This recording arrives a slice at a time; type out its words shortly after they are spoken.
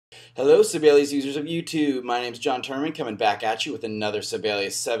Hello Sibelius users of YouTube, my name is John Turman coming back at you with another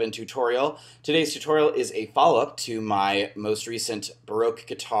Sibelius 7 tutorial. Today's tutorial is a follow-up to my most recent Baroque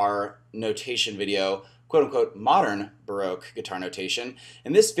guitar notation video, quote-unquote modern Baroque guitar notation.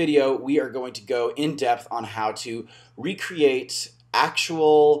 In this video we are going to go in depth on how to recreate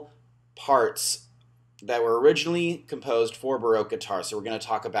actual parts that were originally composed for Baroque guitar. So we're going to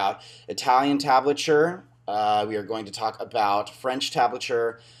talk about Italian tablature, we are going to talk about French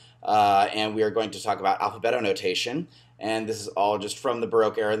tablature, and we are going to talk about Alfabeto notation, and this is all just from the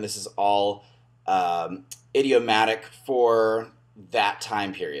Baroque era, and this is all idiomatic for that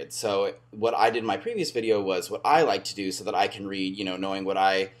time period. So what I did in my previous video was what I like to do so that I can read, knowing what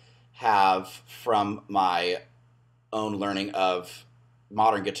I have from my own learning of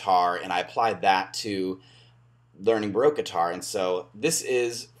modern guitar, and I applied that to learning Baroque guitar. And so this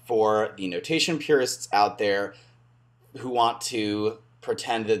is for the notation purists out there who want to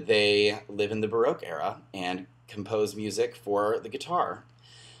pretend that they live in the Baroque era and compose music for the guitar.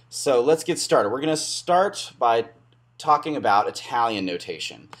 So let's get started. We're going to start by talking about Italian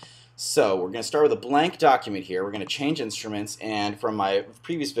notation. So we're going to start with a blank document here. We're going to change instruments, and from my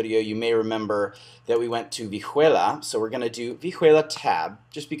previous video you may remember that we went to vihuela. So we're going to do vihuela tab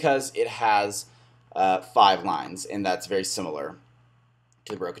just because it has 5 lines, and that's very similar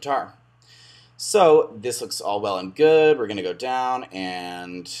to the Baroque guitar. So this looks all well and good. We're going to go down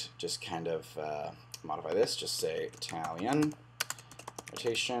and just kind of modify this. Just say Italian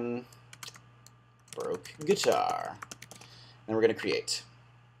notation Baroque guitar. And we're going to create.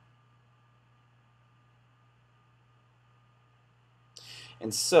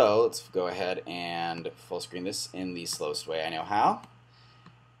 And so let's go ahead and full screen this in the slowest way I know how.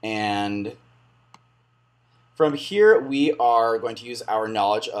 And from here, we are going to use our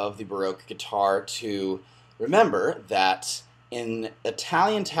knowledge of the Baroque guitar to remember that in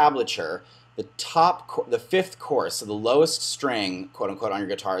Italian tablature, the 5th chorus, so the lowest string, quote-unquote, on your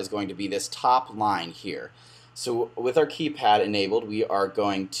guitar is going to be this top line here. So with our keypad enabled, we are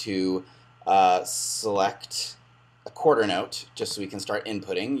going to select a quarter note just so we can start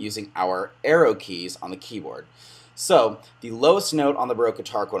inputting using our arrow keys on the keyboard. So the lowest note on the Baroque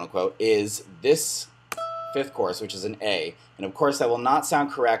guitar, quote-unquote, is this 5th chorus, which is an A, and of course that will not sound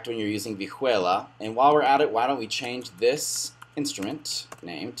correct when you're using vihuela. And while we're at it, why don't we change this instrument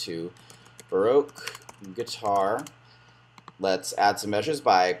name to Baroque guitar. Let's add some measures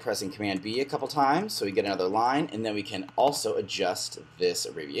by pressing Command B a couple times so we get another line, and then we can also adjust this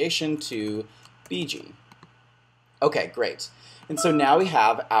abbreviation to BG. Okay, great. And so now we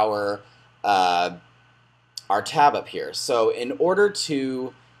have our tab up here. So in order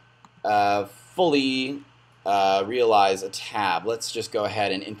to fully realize a tab, let's just go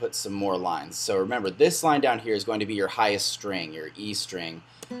ahead and input some more lines. So remember, this line down here is going to be your highest string, your E string.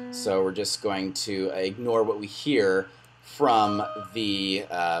 So we're just going to ignore what we hear from the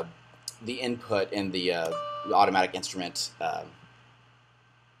input in the automatic instrument, the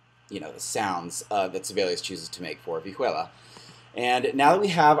sounds that Sibelius chooses to make for vihuela. And now that we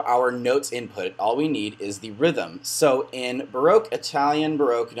have our notes input, all we need is the rhythm. So in Italian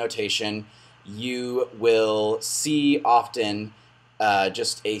Baroque notation, you will see often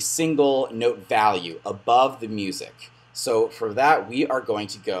just a single note value above the music. So for that, we are going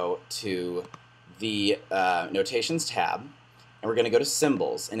to go to the Notations tab, and we're going to go to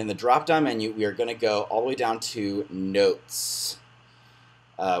Symbols. And in the drop-down menu, we are going to go all the way down to Notes,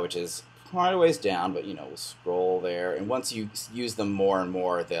 which is quite a ways down, but we'll scroll there. And once you use them more and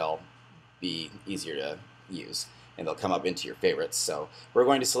more, they'll be easier to use, and they'll come up into your favorites. So we're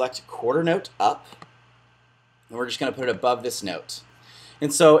going to select quarter note up, and we're just going to put it above this note.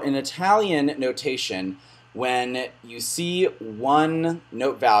 And so in Italian notation, when you see one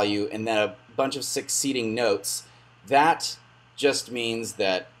note value and then a bunch of succeeding notes, that just means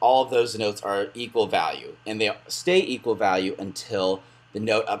that all of those notes are equal value, and they stay equal value until the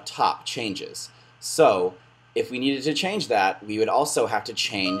note up top changes. So if we needed to change that, we would also have to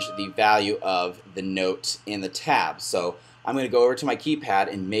change the value of the note in the tab. So I'm going to go over to my keypad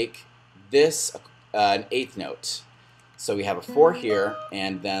and make this an 8th note. So we have a 4 here,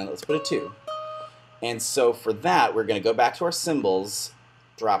 and then let's put a 2. And so for that, we're going to go back to our Symbols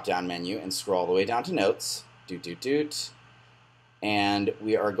drop-down menu and scroll all the way down to Notes, and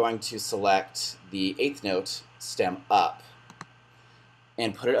we are going to select the 8th note, stem up,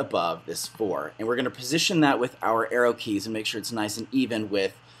 and put it above this 4. And we're going to position that with our arrow keys and make sure it's nice and even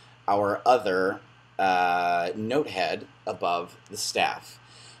with our other note head above the staff.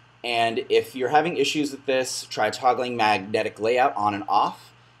 And if you're having issues with this, try toggling magnetic layout on and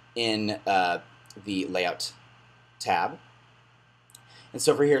off in the Layout tab. And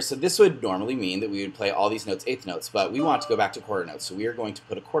so for here, so this would normally mean that we would play all these notes eighth notes, but we want to go back to quarter notes. So we are going to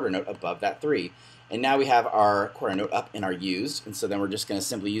put a quarter note above that 3. And now we have our quarter note up in our used, and so then we're just going to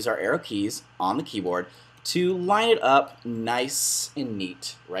simply use our arrow keys on the keyboard to line it up nice and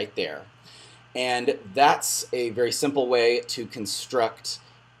neat right there. And that's a very simple way to construct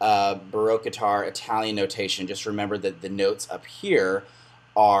Baroque guitar Italian notation. Just remember that the notes up here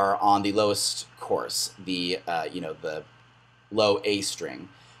are on the lowest course, the the low A string,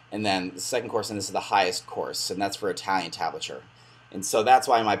 and then the second course, and this is the highest course, and that's for Italian tablature. And so that's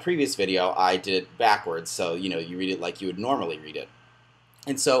why in my previous video I did it backwards, so you read it like you would normally read it.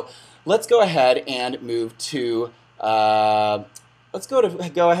 And so let's go ahead and move to let's go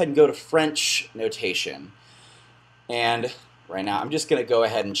ahead and go to French notation. And right now I'm just going to go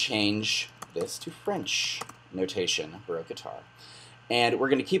ahead and change this to French notation, Baroque guitar. And we're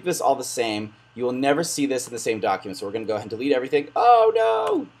going to keep this all the same. You will never see this in the same document, so we're going to go ahead and delete everything. Oh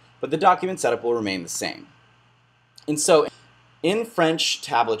no! But the document setup will remain the same. And so in French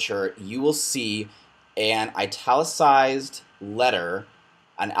tablature, you will see an italicized letter,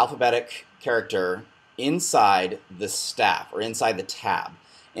 an alphabetic character inside the staff or inside the tab.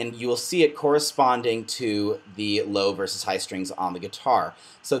 And you will see it corresponding to the low versus high strings on the guitar.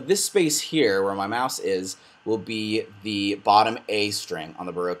 So this space here where my mouse is will be the bottom A string on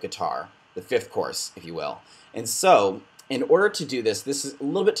the Baroque guitar, the 5th course, if you will. And so in order to do this, this is a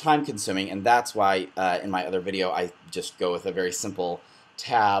little bit time consuming, and that's why in my other video I just go with a very simple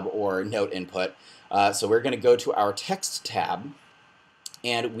tab or note input. So we're going to go to our text tab,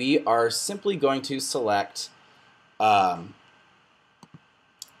 and we are simply going to select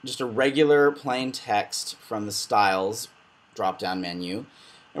just a regular plain text from the styles drop-down menu,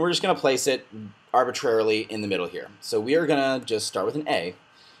 and we're just going to place it arbitrarily in the middle here. So we are going to just start with an A,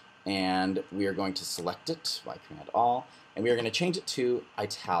 and we are going to select it by Command All, and we are going to change it to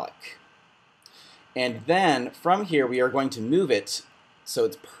italic. And then from here we are going to move it so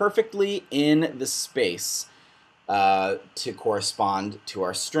it's perfectly in the space to correspond to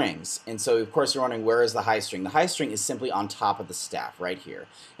our strings. And so of course you're wondering, where is the high string? The high string is simply on top of the staff right here,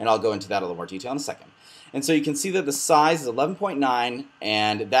 and I'll go into that in a little more detail in a second. And so you can see that the size is 11.9,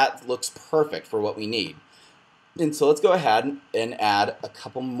 and that looks perfect for what we need. And so let's go ahead and add a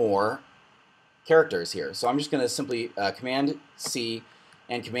couple more characters here. So I'm just going to simply Command C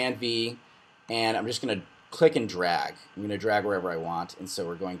and Command V, and I'm just going to click and drag. I'm going to drag wherever I want, and so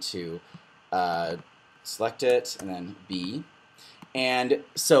we're going to select it, and then B. And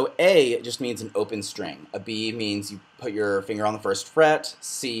so A just means an open string. A B means you put your finger on the 1st fret,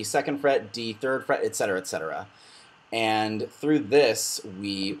 C 2nd fret, D 3rd fret, etc., etc. And through this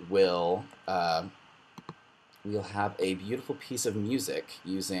we will we'll have a beautiful piece of music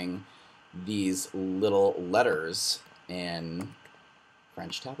using these little letters in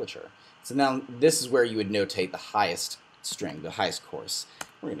French tablature. So now this is where you would notate the highest string, the highest course.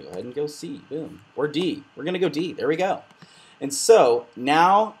 We're going to go ahead and go C, boom, or D. We're going to go D, there we go. And so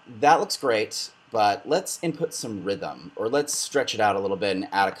now that looks great, but let's input some rhythm, or let's stretch it out a little bit and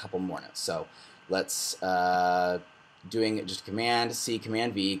add a couple more notes. So let's doing just Command C,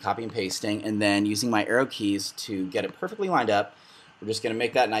 Command V, copy and pasting, and then using my arrow keys to get it perfectly lined up, we're just going to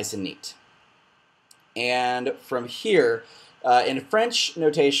make that nice and neat. And from here, in French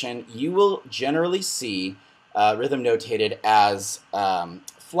notation, you will generally see rhythm notated as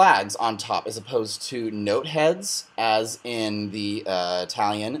flags on top as opposed to note heads as in the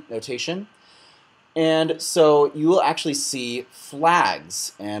Italian notation. And so you will actually see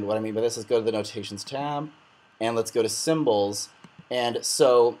flags. And what I mean by this is go to the Notations tab, and let's go to Symbols. And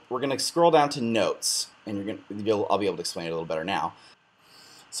so we're going to scroll down to Notes, and I'll be able to explain it a little better now.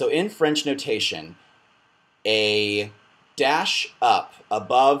 So in French notation, a dash up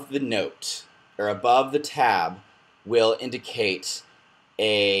above the note, or above the tab, will indicate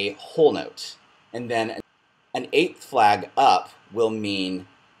a whole note. And then an 8th flag up will mean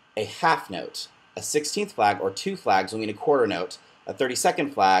a half note. A 16th flag or 2 flags will mean a quarter note. A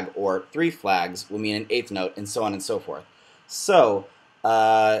 32nd flag or 3 flags will mean an 8th note, and so on and so forth. So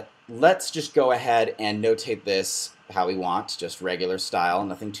let's just go ahead and notate this how we want, just regular style,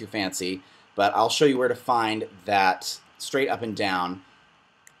 nothing too fancy. But I'll show you where to find that straight up and down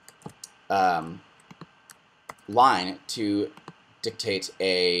line to dictate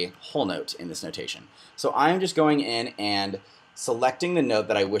a whole note in this notation. So I'm just going in and selecting the note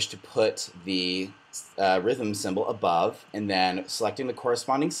that I wish to put the rhythm symbol above, and then selecting the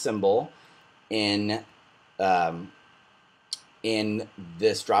corresponding symbol in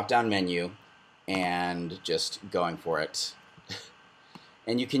this drop-down menu, and just going for it.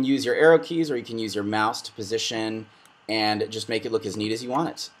 And you can use your arrow keys, or you can use your mouse to position and just make it look as neat as you want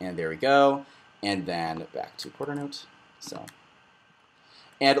it. And there we go. And then back to quarter note. So,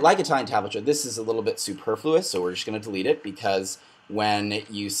 and like Italian tablature, this is a little bit superfluous, so we're just going to delete it, because when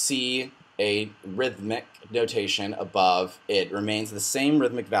you see a rhythmic notation above, it remains the same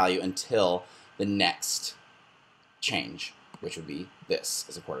rhythmic value until the next change, which would be this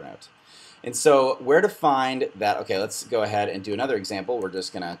as a quarter note. And so where to find that? Okay, let's go ahead and do another example. We're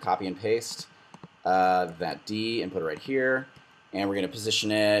just going to copy and paste that D and put it right here. And we're going to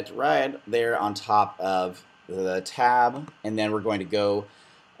position it right there on top of the tab. And then we're going to go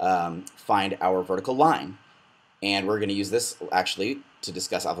find our vertical line. And we're going to use this actually to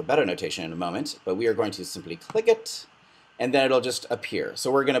discuss Alfabeto notation in a moment. But we are going to simply click it, and then it'll just appear.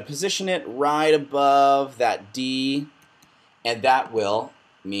 So we're going to position it right above that D, and that will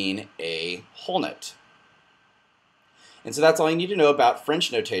mean a whole note. And so that's all you need to know about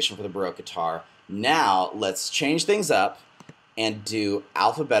French notation for the Baroque guitar. Now let's change things up and do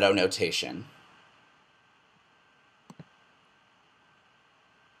Alfabeto notation.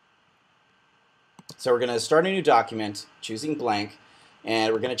 So we're going to start a new document, choosing blank,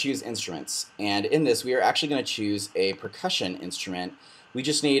 and we're going to choose instruments. And in this, we are actually going to choose a percussion instrument. We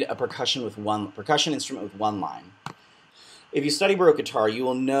just need a percussion instrument with one line. If you study Baroque guitar, you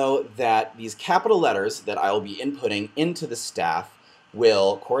will know that these capital letters that I will be inputting into the staff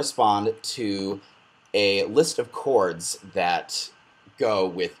will correspond to a list of chords that go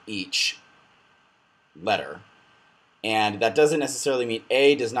with each letter. And that doesn't necessarily mean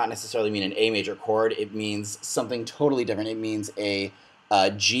A does not necessarily mean an A major chord. It means something totally different. It means a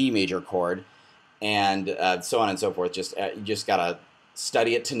G major chord, and so on and so forth. You just gotta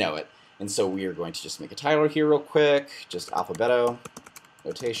study it to know it. And so we are going to just make a title here real quick, just Alfabeto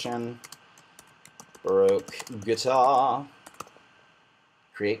notation, Baroque guitar,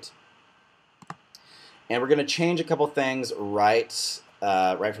 create. And we're going to change a couple things right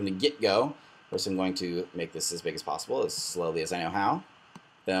from the get-go. First, I'm going to make this as big as possible, as slowly as I know how.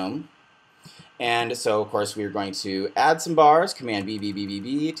 Boom. And so, of course, we are going to add some bars, Command B, B, B, B,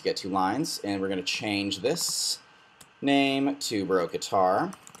 B, to get 2 lines. And we're going to change this name to Baroque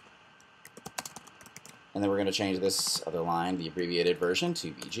guitar. And then we're going to change this other line, the abbreviated version,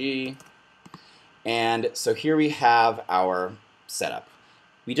 to BG. And so here we have our setup.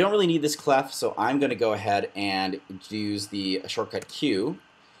 We don't really need this clef, so I'm going to go ahead and use the shortcut Q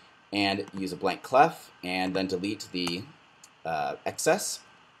and use a blank clef, and then delete the excess.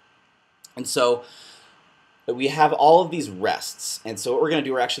 And so we have all of these rests. And so what we're going to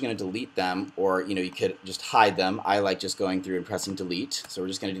do, we're actually going to delete them, or you could just hide them. I like just going through and pressing delete. So we're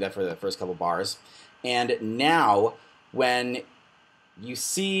just going to do that for the first couple bars. And now, when you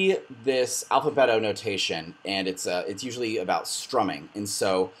see this Alfabeto notation, and it's usually about strumming, and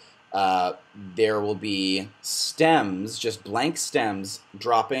so there will be stems, just blank stems,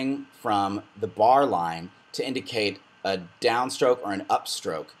 dropping from the bar line to indicate a downstroke or an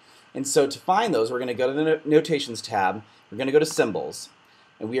upstroke. And so to find those, we're going to go to the Notations tab, we're going to go to Symbols,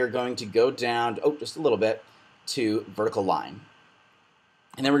 and we are going to go down, just a little bit, to Vertical Line.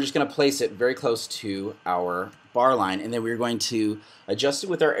 And then we're just going to place it very close to our bar line, and then we're going to adjust it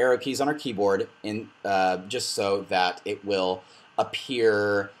with our arrow keys on our keyboard, just so that it will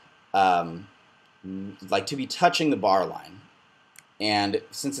appear like to be touching the bar line. And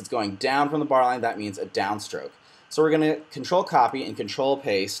since it's going down from the bar line, that means a downstroke. So we're going to Control Copy and Control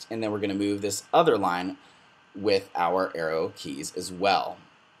Paste, and then we're going to move this other line with our arrow keys as well.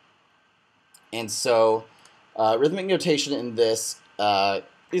 And so rhythmic notation in this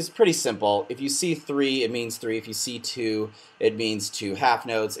is pretty simple. If you see 3, it means 3. If you see 2, it means 2 half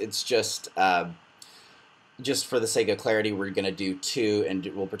notes. It's just for the sake of clarity, we're going to do 2, and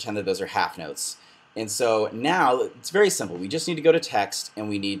we'll pretend that those are half notes. And so now it's very simple. We just need to go to text, and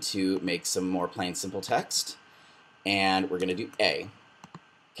we need to make some more plain simple text. And we're going to do A,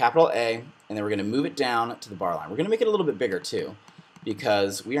 capital A, and then we're going to move it down to the bar line. We're going to make it a little bit bigger too,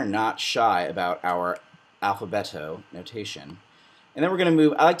 because we are not shy about our Alfabeto notation. And then we're going to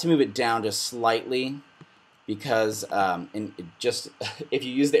move, I like to move it down just slightly, because if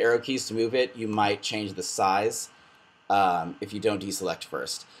you use the arrow keys to move it, you might change the size if you don't deselect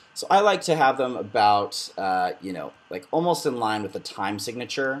first. So I like to have them about, like almost in line with the time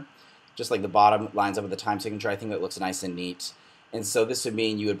signature, just like the bottom lines up with the time signature. I think that looks nice and neat. And so this would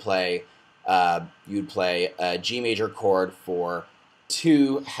mean you would play a G major chord for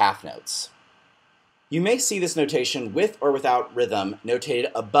 2 half notes. You may see this notation with or without rhythm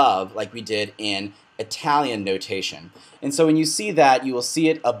notated above, like we did in Italian notation. And so when you see that, you will see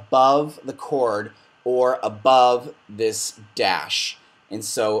it above the chord or above this dash. And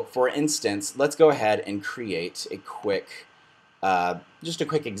so, for instance, let's go ahead and create a quick, just a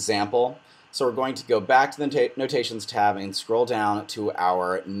quick example. So we're going to go back to the Notations tab and scroll down to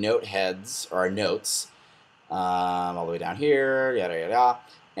our note heads, or our notes, all the way down here, yada, yada, yada.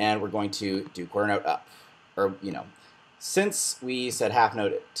 And we're going to do quarter note up. Or, since we said half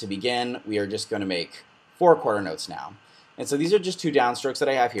note to begin, we are just going to make 4 quarter notes now. And so these are just 2 downstrokes that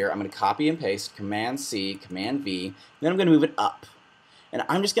I have here. I'm going to copy and paste, Command-C, Command-V, and then I'm going to move it up. And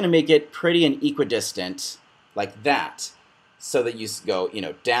I'm just going to make it pretty and equidistant, like that, so that you go,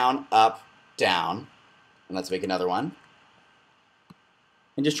 down, up, down. And let's make another one.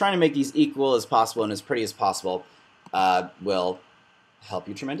 And just trying to make these equal as possible and as pretty as possible will help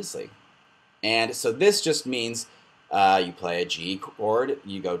you tremendously. And so this just means you play a G chord,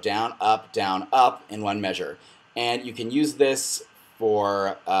 you go down, up in one measure. And you can use this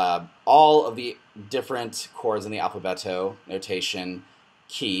for all of the different chords in the Alfabeto notation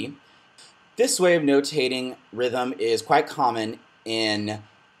key. This way of notating rhythm is quite common in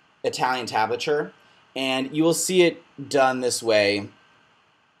Italian tablature, and you will see it done this way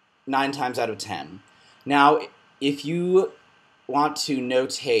 9 times out of 10. Now, if you want to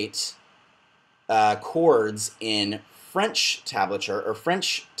notate chords in French tablature or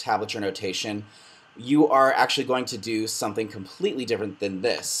French tablature notation, you are actually going to do something completely different than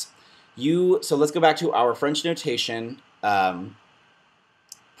this. So let's go back to our French notation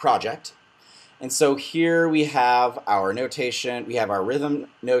project. And so here we have our notation, we have our rhythm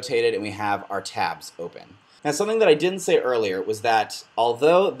notated, and we have our tabs open. Now, something that I didn't say earlier was that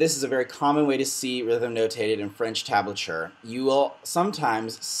although this is a very common way to see rhythm notated in French tablature, you will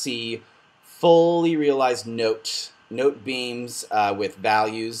sometimes see fully realized note beams with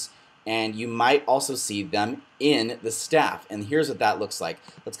values, and you might also see them in the staff. And here's what that looks like.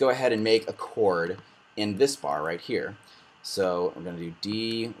 Let's go ahead and make a chord in this bar right here. So we're going to do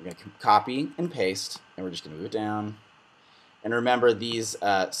D, we're going to copy and paste, and we're just going to move it down. And remember these,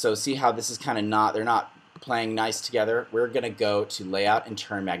 so see how this is kind of they're not playing nice together. We're going to go to layout and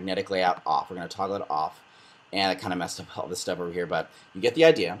turn magnetic layout off. We're going to toggle it off. And I kind of messed up all this stuff over here, but you get the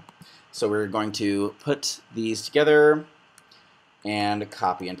idea. So we're going to put these together and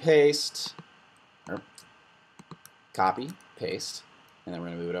copy and paste, or copy, paste, and then we're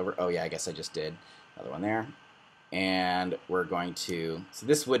going to move it over. Oh yeah, I guess I just did another one there. And we're going to, so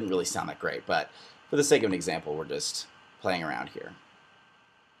this wouldn't really sound that great, but for the sake of an example, we're just playing around here.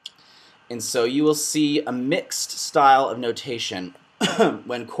 And so you will see a mixed style of notation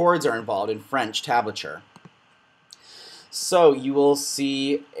when chords are involved in French tablature. So you will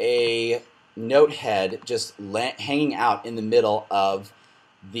see a note head just hanging out in the middle of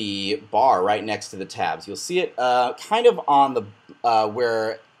the bar right next to the tabs. You'll see it kind of on the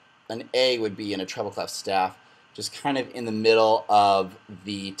where an A would be in a treble clef staff, just kind of in the middle of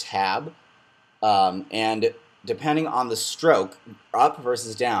the tab. And depending on the stroke, up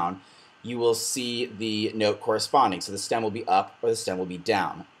versus down, you will see the note corresponding. So the stem will be up or the stem will be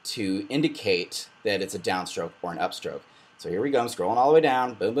down to indicate that it's a downstroke or an upstroke. So here we go, I'm scrolling all the way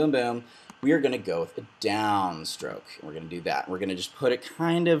down, boom, boom, boom. We are going to go with a downstroke. And we're going to do that. We're going to just put it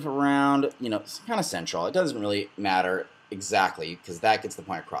kind of around, it's kind of central. It doesn't really matter exactly because that gets the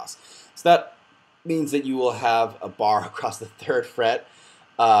point across. So that means that you will have a bar across the 3rd fret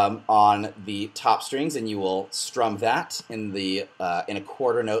on the top strings, and you will strum that in in a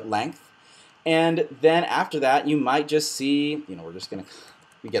quarter note length. And then after that, you might just see, we're just going to,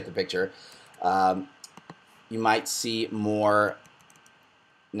 we get the picture. You might see more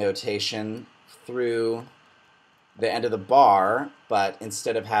notation through the end of the bar, but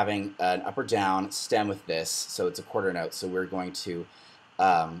instead of having an up or down stem with this, so it's a quarter note, so we're going to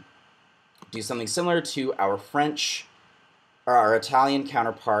do something similar to our French or our Italian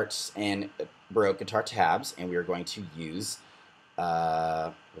counterparts in Baroque guitar tabs, and we are going to use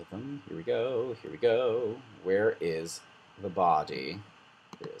rhythm. Here we go. Here we go. Where is the body?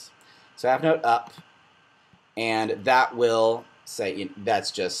 Here it is. So half note up, and that will say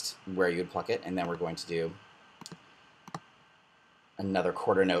that's just where you would pluck it, and then we're going to do another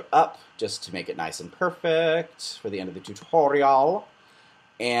quarter note up just to make it nice and perfect for the end of the tutorial.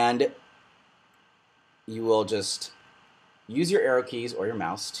 And you will just use your arrow keys or your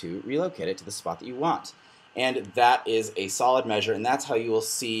mouse to relocate it to the spot that you want. And that is a solid measure, and that's how you will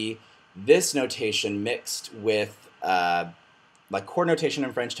see this notation mixed with like chord notation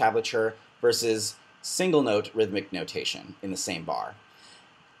in French tablature versus single note rhythmic notation in the same bar.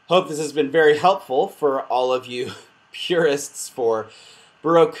 Hope this has been very helpful for all of you purists for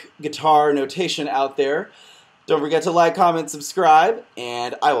Baroque guitar notation out there. Don't forget to like, comment, subscribe,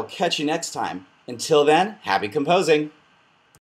 and I will catch you next time. Until then, happy composing!